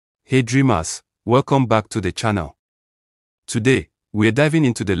Hey dreamers, welcome back to the channel. Today, we're diving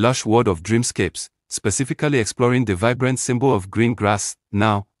into the lush world of dreamscapes, specifically exploring the vibrant symbol of green grass.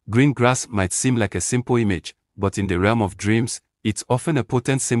 Now, green grass might seem like a simple image, but in the realm of dreams, it's often a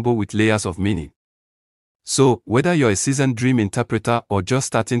potent symbol with layers of meaning. So, whether you're a seasoned dream interpreter or just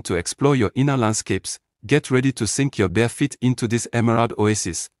starting to explore your inner landscapes, get ready to sink your bare feet into this emerald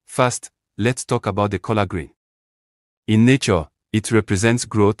oasis. First, let's talk about the color green. In nature, it represents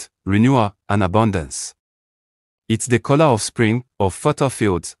growth, renewal, and abundance. It's the color of spring, of fertile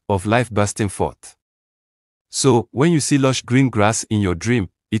fields, of life bursting forth. So, when you see lush green grass in your dream,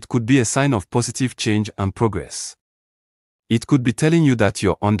 it could be a sign of positive change and progress. It could be telling you that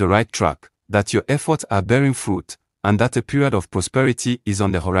you're on the right track, that your efforts are bearing fruit, and that a period of prosperity is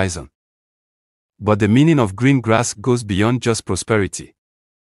on the horizon. But the meaning of green grass goes beyond just prosperity.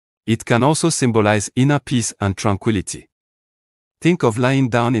 It can also symbolize inner peace and tranquility. Think of lying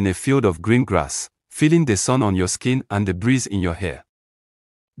down in a field of green grass, feeling the sun on your skin and the breeze in your hair.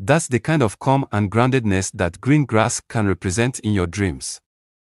 That's the kind of calm and groundedness that green grass can represent in your dreams.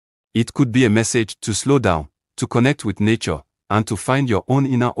 It could be a message to slow down, to connect with nature, and to find your own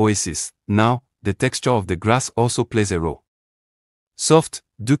inner oasis. Now, the texture of the grass also plays a role. Soft,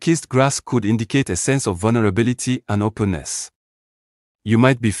 dew-kissed grass could indicate a sense of vulnerability and openness. You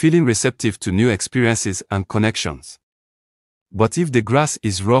might be feeling receptive to new experiences and connections. But if the grass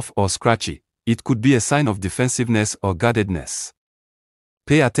is rough or scratchy, it could be a sign of defensiveness or guardedness.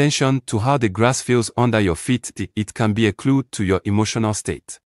 Pay attention to how the grass feels under your feet. It can be a clue to your emotional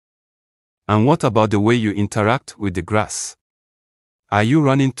state. And what about the way you interact with the grass? Are you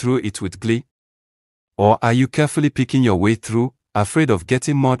running through it with glee? Or are you carefully picking your way through, afraid of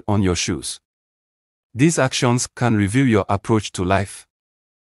getting mud on your shoes? These actions can reveal your approach to life.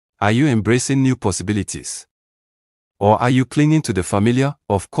 Are you embracing new possibilities? Or are you clinging to the familiar?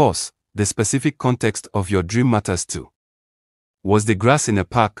 Of course, the specific context of your dream matters too. Was the grass in a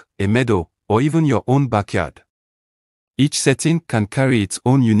park, a meadow, or even your own backyard? Each setting can carry its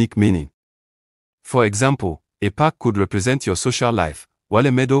own unique meaning. For example, a park could represent your social life, while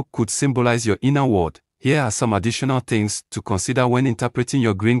a meadow could symbolize your inner world. Here are some additional things to consider when interpreting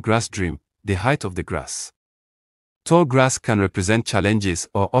your green grass dream. The height of the grass. Tall grass can represent challenges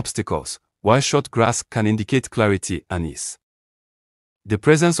or obstacles, while short grass can indicate clarity and ease. The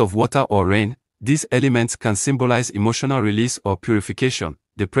presence of water or rain. These elements can symbolize emotional release or purification.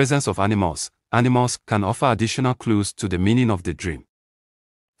 The presence of animals. Animals can offer additional clues to the meaning of the dream.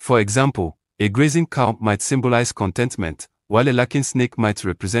 For example, a grazing cow might symbolize contentment, while a lurking snake might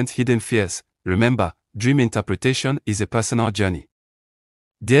represent hidden fears. Remember, dream interpretation is a personal journey.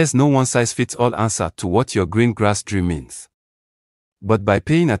 There's no one-size-fits-all answer to what your green grass dream means. But by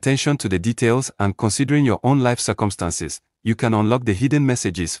paying attention to the details and considering your own life circumstances, you can unlock the hidden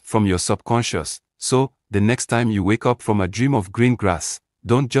messages from your subconscious. So, the next time you wake up from a dream of green grass,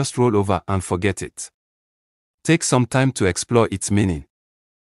 don't just roll over and forget it. Take some time to explore its meaning.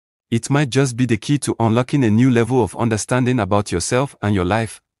 It might just be the key to unlocking a new level of understanding about yourself and your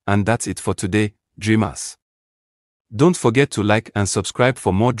life. And that's it for today, dreamers. Don't forget to like and subscribe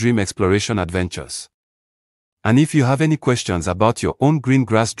for more dream exploration adventures. And if you have any questions about your own green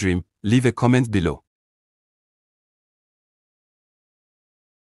grass dream, leave a comment below.